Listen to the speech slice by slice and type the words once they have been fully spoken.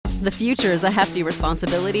The future is a hefty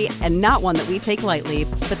responsibility and not one that we take lightly,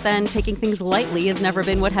 but then taking things lightly has never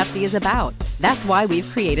been what Hefty is about. That's why we've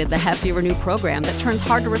created the Hefty Renew program that turns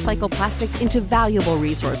hard-to-recycle plastics into valuable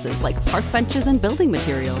resources like park benches and building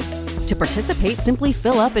materials. To participate, simply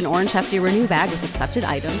fill up an orange Hefty Renew bag with accepted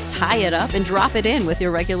items, tie it up, and drop it in with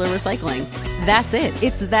your regular recycling. That's it.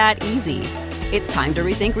 It's that easy. It's time to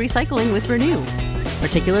rethink recycling with Renew.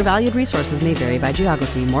 Particular valued resources may vary by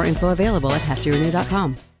geography. More info available at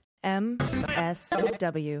heftyrenew.com.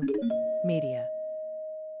 MSW Media.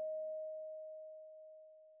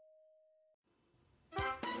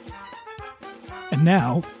 And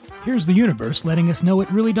now, here's the universe letting us know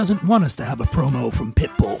it really doesn't want us to have a promo from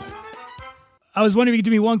Pitbull. I was wondering if you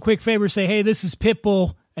could do me one quick favor, say, hey, this is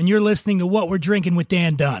Pitbull, and you're listening to What We're Drinking with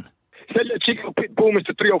Dan Dunn. Say, Chico Pitbull,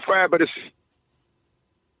 Mr. 305, but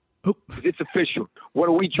it's official. What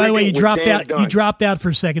are we drinking? By the way, you dropped out. Dunn? You dropped out for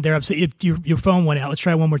a second there. Your phone went out. Let's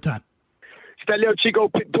try one more time. It's that little Chico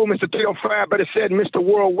Pitbull, Mr. 305, but it said Mr.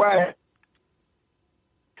 Worldwide.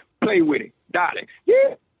 Play with it, darling.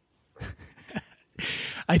 Yeah.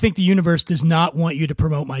 I think the universe does not want you to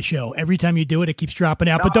promote my show. Every time you do it, it keeps dropping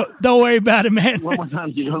out. But don't worry about it, man. One more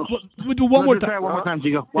time, Chico. We'll do one more time. Try one more time,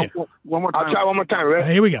 Chico. One more time. I'll try one more time, right?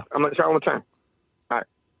 Here we go. I'm going to try one more time. All right.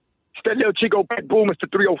 It's that little Chico Pitbull, Mr.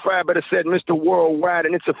 305, but it said Mr. Worldwide,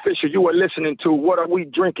 and it's official. You are listening to What Are We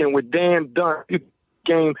Drinking with Dan Dunn. You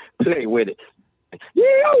game, play with it.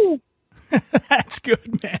 Yeah. That's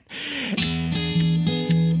good, man.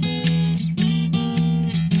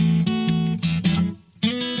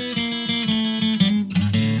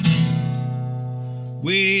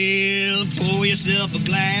 Well, pour yourself a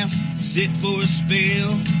glass, sit for a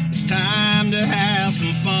spell. It's time to have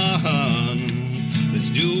some fun. Let's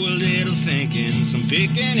do a little thinking, some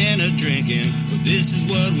picking and a drinking. But this is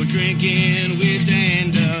what we're drinking with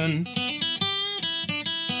Dan Dunn.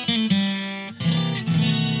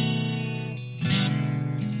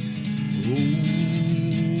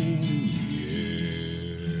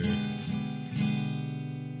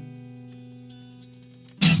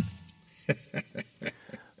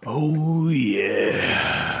 Oh,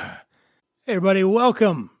 yeah. Hey, everybody,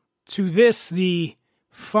 welcome to this, the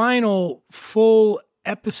final full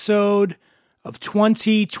episode of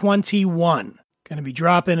 2021. Going to be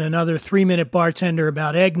dropping another 3-minute bartender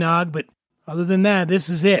about eggnog, but other than that, this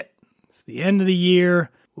is it. It's the end of the year.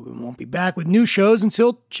 We won't be back with new shows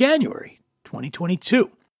until January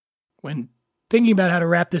 2022. When thinking about how to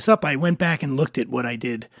wrap this up, I went back and looked at what I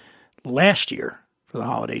did last year for the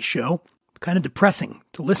holiday show. Kind of depressing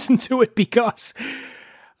to listen to it because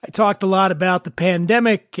I talked a lot about the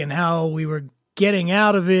pandemic and how we were getting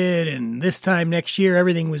out of it, and this time next year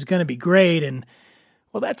everything was going to be great. And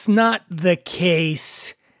well, that's not the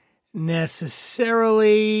case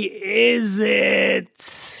necessarily, is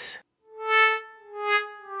it?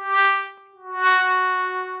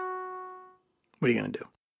 What are you going to do?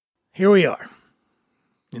 Here we are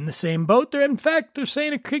in the same boat. In fact, they're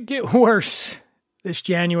saying it could get worse this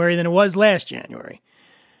January than it was last January.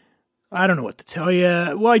 I don't know what to tell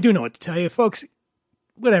you. Well, I do know what to tell you, folks.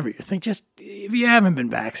 Whatever you think, just if you haven't been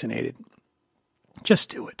vaccinated,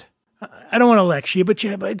 just do it. I don't want to lecture you, but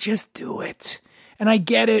just do it. And I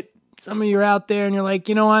get it. Some of you are out there and you're like,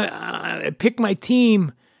 you know, I picked my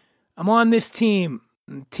team. I'm on this team.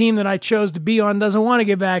 The team that I chose to be on doesn't want to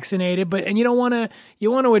get vaccinated, and you want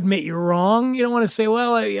to admit you're wrong. You don't want to say,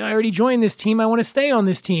 well, I already joined this team. I want to stay on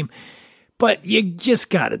this team. But you just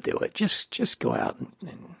got to do it. Just go out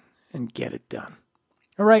and get it done.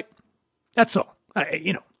 All right? That's all.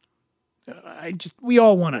 We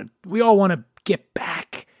all want to get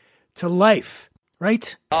back to life,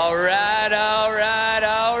 right? All right.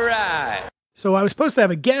 So I was supposed to have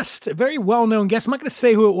a guest, a very well-known guest. I'm not going to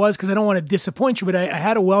say who it was because I don't want to disappoint you, but I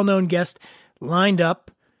had a well-known guest lined up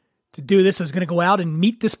to do this. I was going to go out and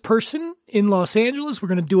meet this person in Los Angeles. We're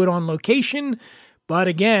going to do it on location. But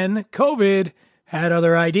again, COVID had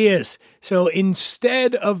other ideas. So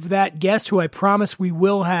instead of that guest who I promise we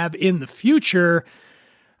will have in the future,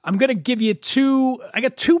 I'm going to give you I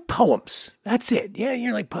got 2 poems. That's it. Yeah,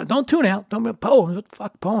 you're like, don't tune out. Don't be poems. What the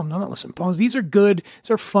fuck poems? I'm not listening to poems. These are good.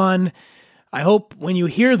 These are fun. I hope when you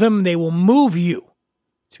hear them, they will move you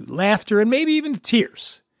to laughter and maybe even to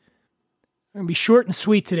tears. We're going to be short and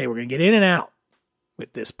sweet today. We're going to get in and out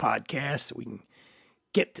with this podcast so we can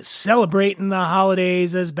get to celebrating the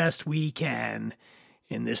holidays as best we can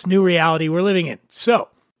in this new reality we're living in. So,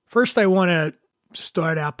 first I want to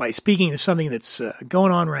start out by speaking of something that's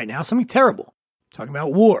going on right now, something terrible. I'm talking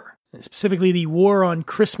about war, and specifically the war on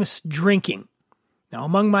Christmas drinking. Now,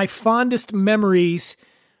 among my fondest memories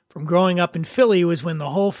from growing up in Philly was when the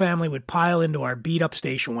whole family would pile into our beat-up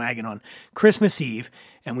station wagon on Christmas Eve,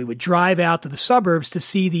 and we would drive out to the suburbs to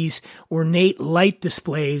see these ornate light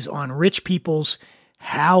displays on rich people's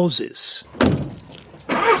houses.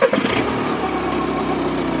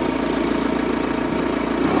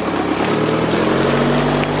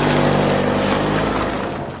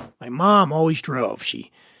 My mom always drove.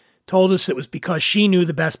 She told us it was because she knew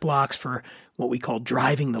the best blocks for what we called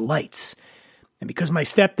driving the lights. And because my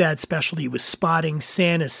stepdad's specialty was spotting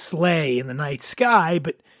Santa's sleigh in the night sky,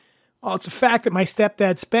 but it's a fact that my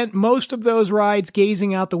stepdad spent most of those rides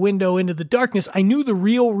gazing out the window into the darkness, I knew the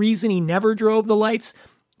real reason he never drove the lights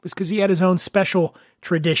was because he had his own special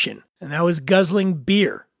tradition, and that was guzzling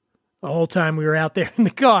beer the whole time we were out there in the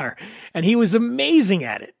car. And he was amazing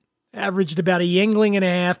at it. Averaged about a Yuengling and a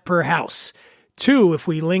half per house. 2 if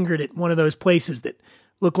we lingered at one of those places that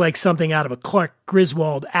looked like something out of a Clark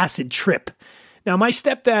Griswold acid trip. Now, my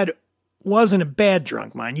stepdad wasn't a bad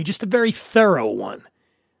drunk, mind you, just a very thorough one.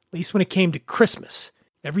 At least when it came to Christmas.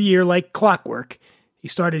 Every year, like clockwork, he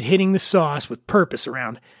started hitting the sauce with purpose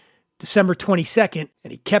around December 22nd, and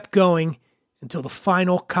he kept going until the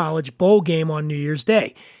final college bowl game on New Year's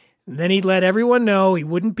Day. And then he'd let everyone know he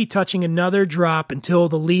wouldn't be touching another drop until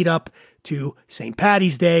the lead up to St.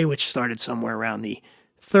 Patty's Day, which started somewhere around the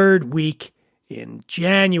 3rd week in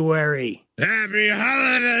January. Happy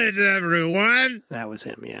holidays, everyone! That was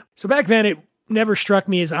him, yeah. So back then, it never struck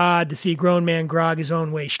me as odd to see a grown man grog his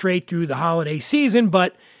own way straight through the holiday season,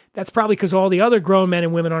 but that's probably because all the other grown men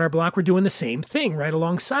and women on our block were doing the same thing right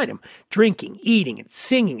alongside him. Drinking, eating, and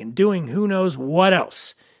singing, and doing who knows what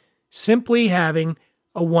else. Simply having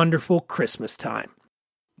a wonderful Christmas time.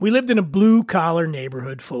 We lived in a blue-collar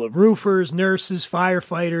neighborhood full of roofers, nurses,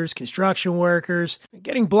 firefighters, construction workers.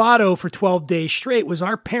 Getting blotto for 12 days straight was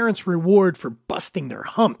our parents' reward for busting their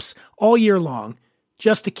humps all year long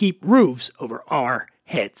just to keep roofs over our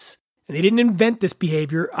heads. And they didn't invent this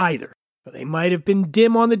behavior either. Though they might have been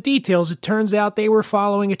dim on the details, it turns out they were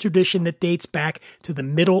following a tradition that dates back to the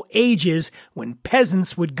Middle Ages when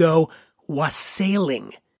peasants would go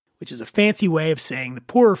wassailing, which is a fancy way of saying the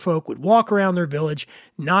poorer folk would walk around their village,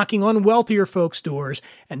 knocking on wealthier folks' doors,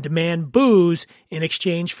 and demand booze in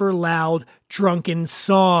exchange for loud, drunken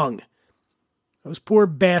song. Those poor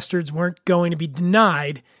bastards weren't going to be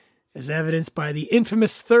denied, as evidenced by the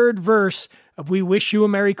infamous 3rd verse of We Wish You a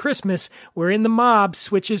Merry Christmas, wherein the mob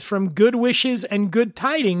switches from good wishes and good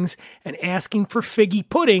tidings and asking for figgy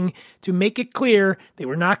pudding to make it clear they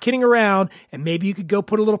were not kidding around and maybe you could go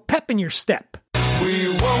put a little pep in your step. We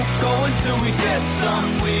won't go until we get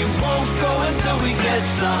some. We won't go until we get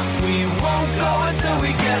some. We won't go until we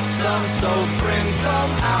get some. So bring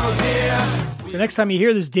some out here. So next time you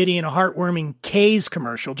hear this ditty in a heartwarming K's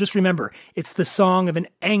commercial, just remember, it's the song of an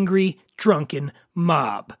angry, drunken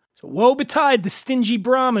mob. So woe betide the stingy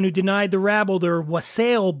Brahmin who denied the rabble their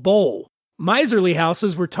wassail bowl. Miserly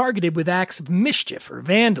houses were targeted with acts of mischief or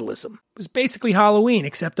vandalism. It was basically Halloween,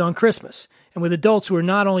 except on Christmas, and with adults who were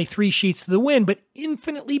not only 3 sheets to the wind, but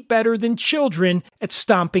infinitely better than children at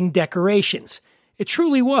stomping decorations. It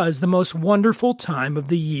truly was the most wonderful time of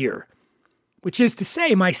the year. Which is to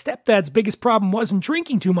say, my stepdad's biggest problem wasn't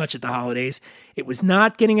drinking too much at the holidays. It was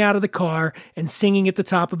not getting out of the car and singing at the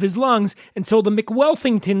top of his lungs until the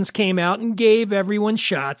McWelthingtons came out and gave everyone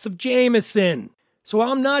shots of Jameson. So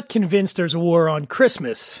while I'm not convinced there's a war on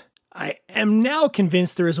Christmas, I am now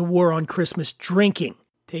convinced there is a war on Christmas drinking.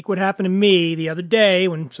 Take what happened to me the other day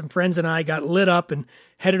when some friends and I got lit up and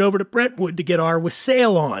headed over to Brentwood to get our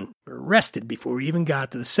wassail on. We were arrested before we even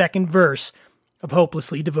got to the 2nd verse of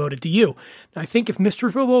Hopelessly Devoted to You. Now, I think if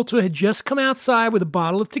Mr. Travolta had just come outside with a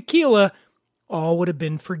bottle of tequila, all would have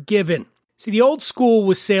been forgiven. See, the old school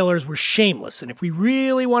wassailers were shameless, and if we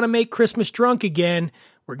really want to make Christmas drunk again,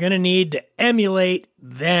 we're going to need to emulate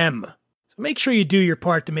them. So make sure you do your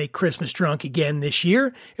part to make Christmas drunk again this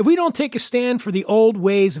year. If we don't take a stand for the old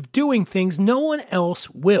ways of doing things, no one else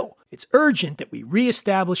will. It's urgent that we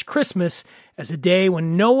reestablish Christmas as a day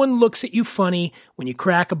when no one looks at you funny when you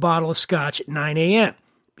crack a bottle of scotch at 9 a.m.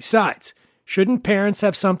 Besides, shouldn't parents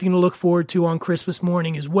have something to look forward to on Christmas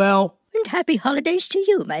morning as well? And happy holidays to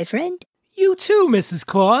you, my friend. You too, Mrs.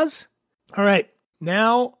 Claus. All right,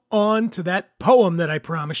 now on to that poem that I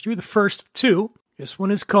promised you, the first of 2. This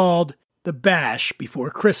one is called The Bash Before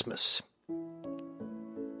Christmas.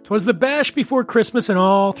 'Twas the bash before Christmas and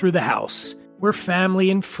all through the house, were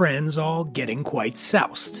family and friends all getting quite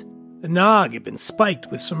soused. The nog had been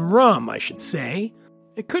spiked with some rum, I should say.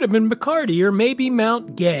 It could have been Bacardi or maybe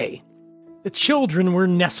Mount Gay. The children were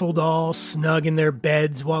nestled all snug in their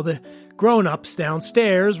beds while the grown-ups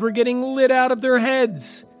downstairs were getting lit out of their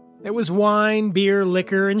heads. There was wine, beer,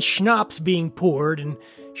 liquor, and schnapps being poured, and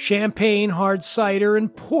champagne, hard cider,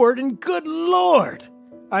 and port, and good Lord!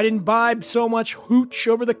 I'd imbibed so much hooch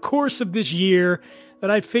over the course of this year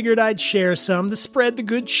that I figured I'd share some to spread the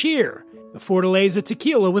good cheer. The Fortaleza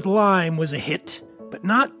tequila with lime was a hit, but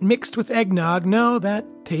not mixed with eggnog. No, that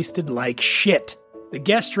tasted like shit. The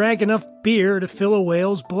guest drank enough beer to fill a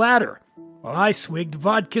whale's bladder, while I swigged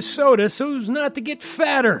vodka soda so's not to get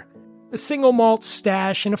fatter. The single malt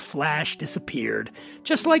stash in a flash disappeared,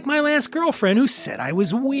 just like my last girlfriend who said I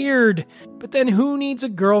was weird. But then who needs a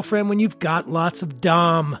girlfriend when you've got lots of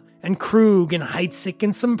Dom and Krug and Heidsieck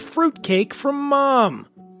and some fruitcake from Mom?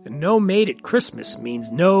 And no maid at Christmas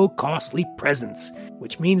means no costly presents,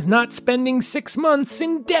 which means not spending 6 months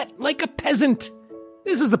in debt like a peasant.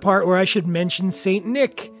 This is the part where I should mention St.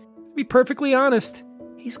 Nick. To be perfectly honest,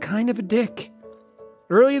 he's kind of a dick.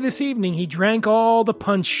 Earlier this evening, he drank all the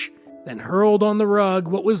punch, then hurled on the rug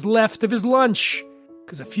what was left of his lunch.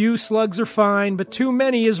 'Cause a few slugs are fine, but too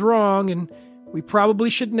many is wrong, and we probably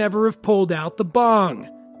should never have pulled out the bong.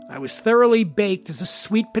 I was thoroughly baked as a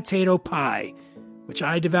sweet potato pie, which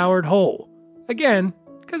I devoured whole. Again,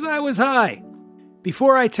 'cause I was high.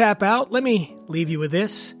 Before I tap out, let me leave you with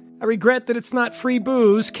this. I regret that it's not free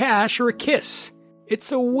booze, cash, or a kiss.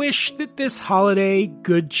 It's a wish that this holiday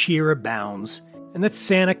good cheer abounds, and that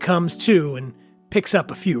Santa comes too and picks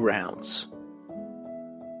up a few rounds.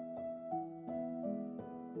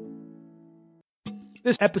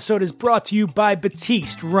 This episode is brought to you by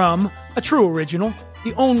Batiste Rum, a true original,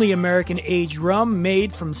 the only American-aged rum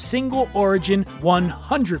made from single-origin,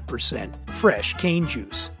 100% fresh cane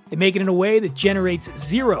juice. They make it in a way that generates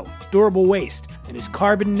zero durable waste and is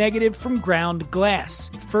carbon negative from ground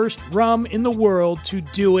glass. First rum in the world to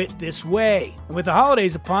do it this way. And with the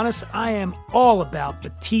holidays upon us, I am all about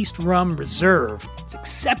Batiste Rum Reserve. It's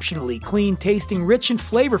exceptionally clean tasting, rich and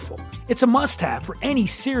flavorful. It's a must-have for any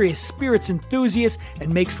serious spirits enthusiast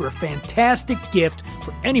and makes for a fantastic gift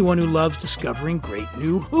for anyone who loves discovering great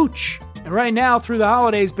new hooch. And right now, through the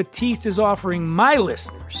holidays, Batiste is offering my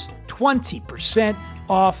listeners 20%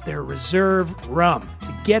 off their Reserve rum.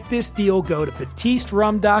 To get this deal, go to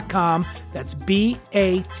BatisteRum.com. That's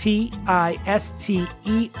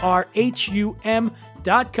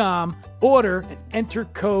BATISTERHUM.com. Order and enter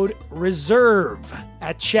code RESERVE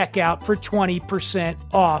at checkout for 20%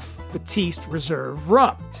 off Batiste Reserve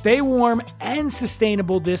rum. Stay warm and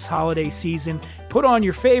sustainable this holiday season. Put on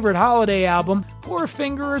your favorite holiday album, pour a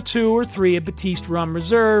finger or two or three of Batiste Rum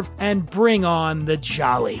Reserve, and bring on the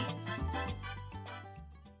jolly.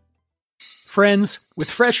 Friends, with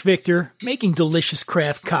Fresh Victor, making delicious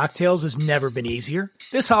craft cocktails has never been easier.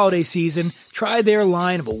 This holiday season, try their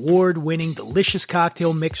line of award-winning delicious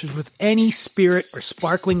cocktail mixers with any spirit or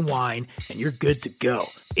sparkling wine, and you're good to go.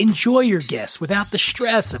 Enjoy your guests without the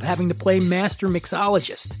stress of having to play master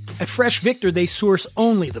mixologist. At Fresh Victor, they source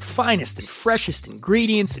only the finest and freshest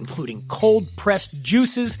ingredients, including cold-pressed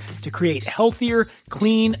juices, to create healthier,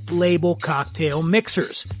 clean label cocktail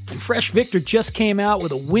mixers. And Fresh Victor just came out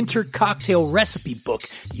with a winter cocktail recipe book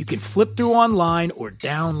you can flip through online or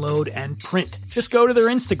download and print. Just go to their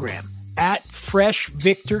Instagram, at Fresh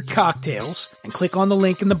Victor Cocktails, and click on the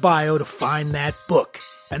link in the bio to find that book.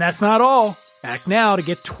 And that's not all. Act now to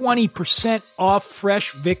get 20% off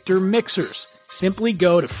Fresh Victor mixers. Simply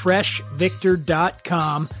go to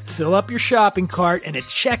freshvictor.com, fill up your shopping cart, and at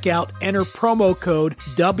checkout, enter promo code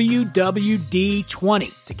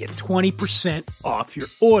WWD20 to get 20% off your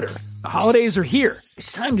order. The holidays are here.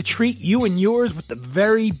 It's time to treat you and yours with the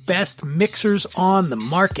very best mixers on the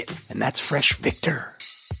market, and that's Fresh Victor.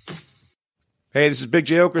 Hey, this is Big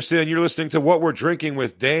J. Okerson, and you're listening to What We're Drinking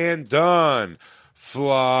with Dan Dunn.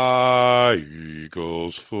 Fly,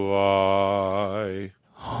 Eagles, fly.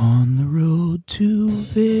 On the road to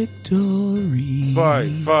victory.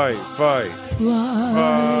 Fight, fight, fight.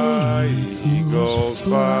 Fly, Eagles,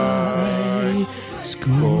 fly.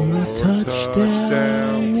 Score a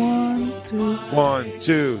touchdown. 1,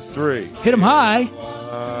 2, 3. Hit 'em high.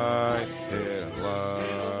 Hit 'em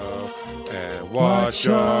low. And watch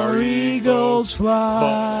our Eagles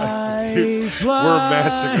fly. Fly. We're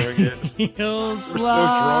massacring it. Eagles We're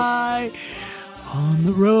fly. On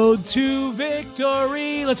the road to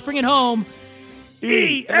victory. Let's bring it home.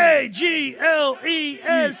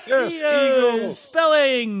 E-A-G-L-E-S. Eagles.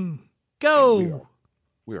 Spelling. Go.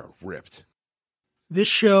 We are ripped. This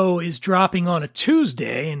show is dropping on a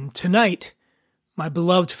Tuesday, and tonight, my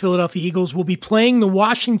beloved Philadelphia Eagles will be playing the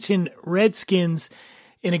Washington Redskins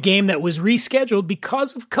in a game that was rescheduled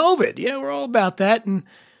because of COVID. Yeah, we're all about that, and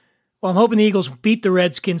well, I'm hoping the Eagles beat the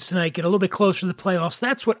Redskins tonight, get a little bit closer to the playoffs.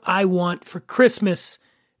 That's what I want for Christmas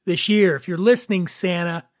this year. If you're listening,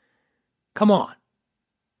 Santa, Come on.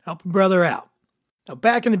 Help a brother out. Now,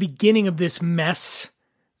 back in the beginning of this mess,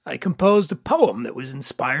 I composed a poem that was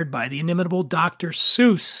inspired by the inimitable Dr.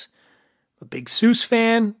 Seuss. I'm a big Seuss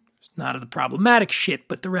fan. Not of the problematic shit,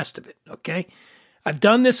 but the rest of it, okay? I've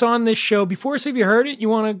done this on this show before, so if you heard it, you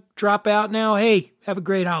want to drop out now, hey, have a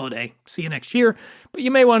great holiday. See you next year. But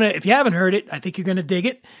you may want to, if you haven't heard it, I think you're going to dig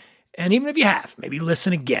it. And even if you have, maybe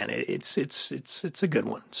listen again. It's a good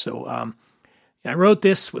one. So I wrote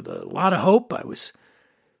this with a lot of hope. I was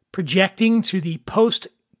projecting to the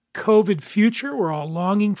post-COVID future we're all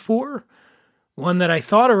longing for, one that I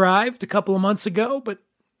thought arrived a couple of months ago, but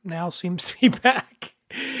now seems to be back.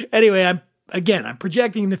 Anyway, I'm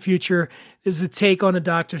projecting the future. This is a take on a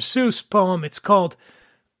Dr. Seuss poem. It's called,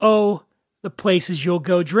 Oh, the Places You'll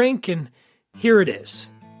Go Drink, and here it is.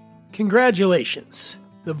 Congratulations,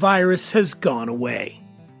 the virus has gone away.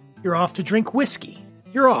 You're off to drink whiskey.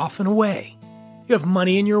 You're off and away. You have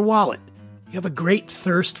money in your wallet. You have a great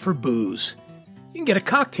thirst for booze. You can get a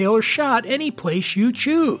cocktail or shot any place you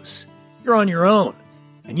choose. You're on your own,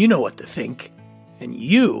 and you know what to think. And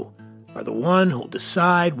you are the one who'll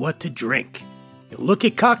decide what to drink. You'll look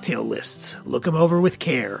at cocktail lists, look them over with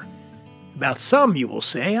care. About some you will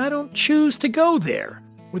say, I don't choose to go there.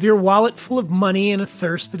 With your wallet full of money and a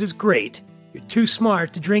thirst that is great, you're too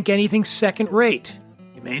smart to drink anything second rate.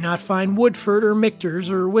 You may not find Woodford or Michter's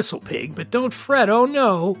or Whistle Pig, but don't fret, oh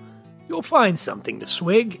no, you'll find something to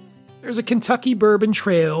swig. There's a Kentucky bourbon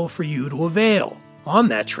trail for you to avail. On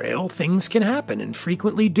that trail, things can happen and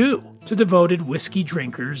frequently do to devoted whiskey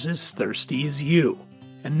drinkers as thirsty as you.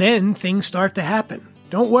 And then things start to happen.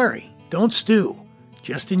 Don't worry, don't stew.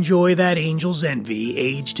 Just enjoy that angel's envy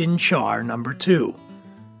aged in char number 2.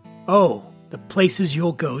 Oh, the places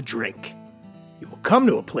you'll go drink. You will come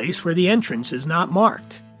to a place where the entrance is not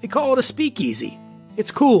marked. They call it a speakeasy.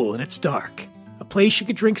 It's cool and it's dark. A place you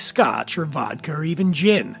could drink scotch or vodka or even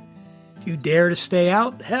gin. Do you dare to stay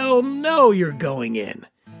out? Hell no, you're going in.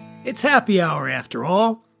 It's happy hour after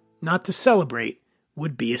all. Not to celebrate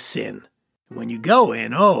would be a sin. And when you go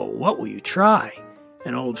in, oh, what will you try?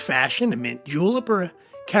 An old-fashioned, a mint julep, or a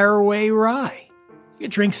caraway rye? You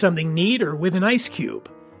could drink something neat or with an ice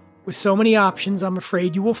cube. With so many options, I'm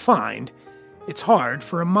afraid you will find it's hard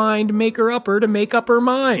for a mind maker-upper to make up her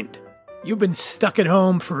mind. You've been stuck at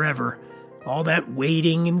home forever, all that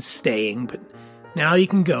waiting and staying, but now you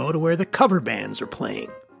can go to where the cover bands are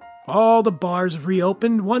playing. All the bars have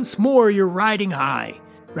reopened. Once more you're riding high.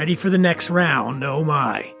 Ready for the next round, oh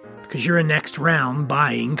my. Because you're a next round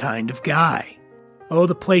buying kind of guy. Oh,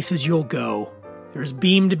 the places you'll go. There's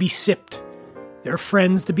beam to be sipped. There are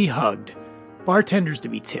friends to be hugged. Bartenders to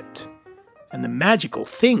be tipped. And the magical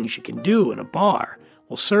things you can do in a bar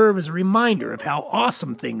will serve as a reminder of how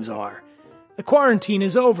awesome things are. The quarantine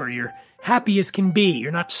is over. You're happy as can be.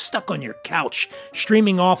 You're not stuck on your couch,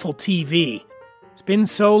 streaming awful TV. It's been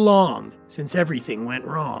so long since everything went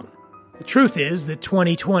wrong. The truth is that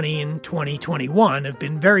 2020 and 2021 have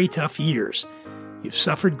been very tough years. You've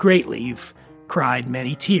suffered greatly. You've cried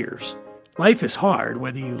many tears. Life is hard,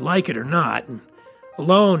 whether you like it or not, and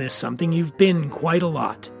alone is something you've been quite a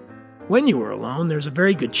lot. When you were alone, there's a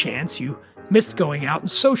very good chance you missed going out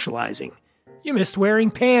and socializing. You missed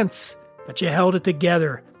wearing pants, but you held it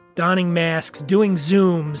together, donning masks, doing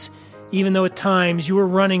Zooms, even though at times you were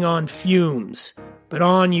running on fumes. But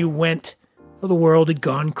on you went, though the world had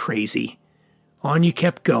gone crazy. On you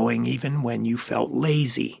kept going, even when you felt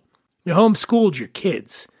lazy. You homeschooled your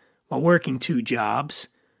kids, while working 2 jobs.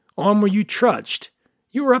 On where you trudged.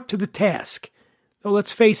 You were up to the task, though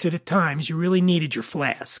let's face it, at times you really needed your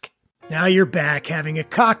flask. Now you're back having a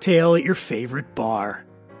cocktail at your favorite bar.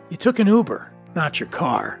 You took an Uber, not your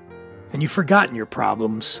car. And you've forgotten your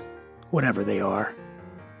problems, whatever they are.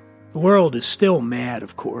 The world is still mad,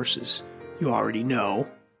 of course, as you already know.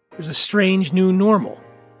 There's a strange new normal.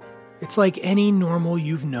 It's like any normal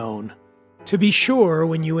you've known. To be sure,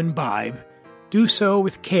 when you imbibe, do so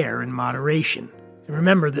with care and moderation. And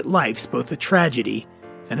remember that life's both a tragedy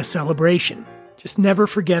and a celebration. Just never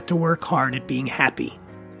forget to work hard at being happy.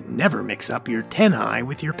 And never mix up your 10 high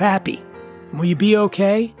with your pappy. And will you be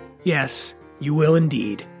okay? Yes, you will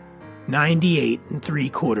indeed.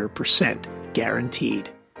 98.75% guaranteed.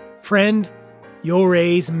 Friend, you'll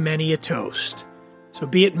raise many a toast. So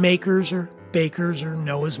be it Makers or Bakers or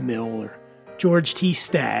Noah's Mill or George T.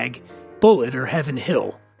 Stagg, Bullet or Heaven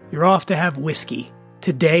Hill, you're off to have whiskey.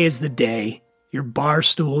 Today is the day. Your bar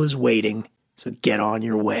stool is waiting, so get on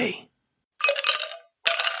your way.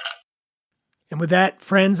 And with that,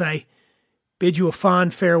 friends, I bid you a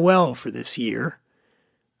fond farewell for this year.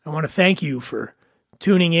 I want to thank you for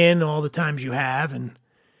tuning in all the times you have, and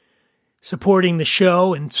supporting the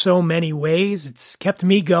show in so many ways. It's kept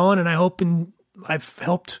me going, and I hope I've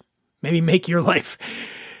helped maybe make your life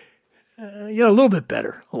a little bit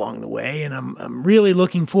better along the way. And I'm really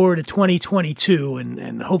looking forward to 2022,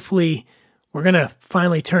 and hopefully we're going to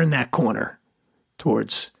finally turn that corner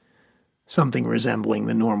towards something resembling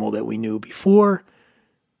the normal that we knew before.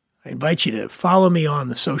 I invite you to follow me on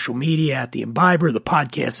the social media at The Imbiber. The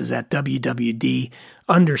podcast is at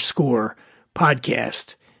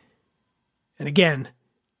WWD_podcast. And again,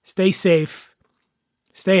 stay safe,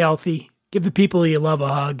 stay healthy, give the people you love a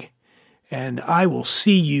hug, and I will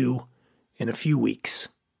see you in a few weeks.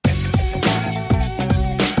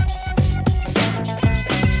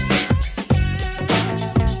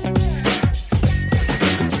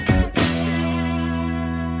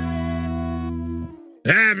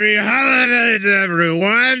 Happy holidays,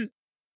 everyone!